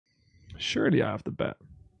Surely I have to bet.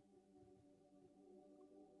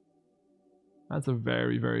 That's a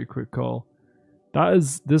very, very quick call.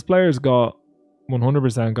 This player's got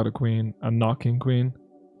 100% got a queen and not king queen.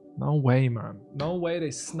 No way, man. No way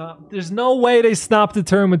they snap. There's no way they snap the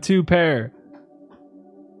turn with 2 pair.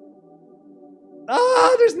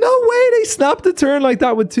 There's no way they snap the turn like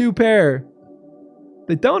that with 2 pair.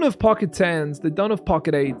 They don't have pocket 10s. They don't have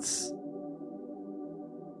pocket 8s.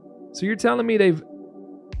 So you're telling me they've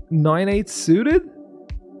 9-8 suited?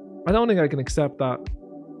 I don't think I can accept that.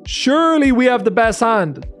 Surely we have the best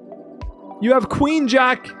hand. You have queen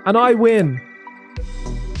jack and I win.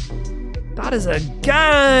 That is a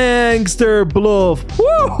gangster bluff.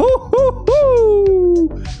 Woo-hoo-hoo-hoo.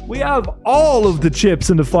 We have all of the chips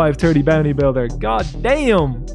in the 530 bounty builder. God damn.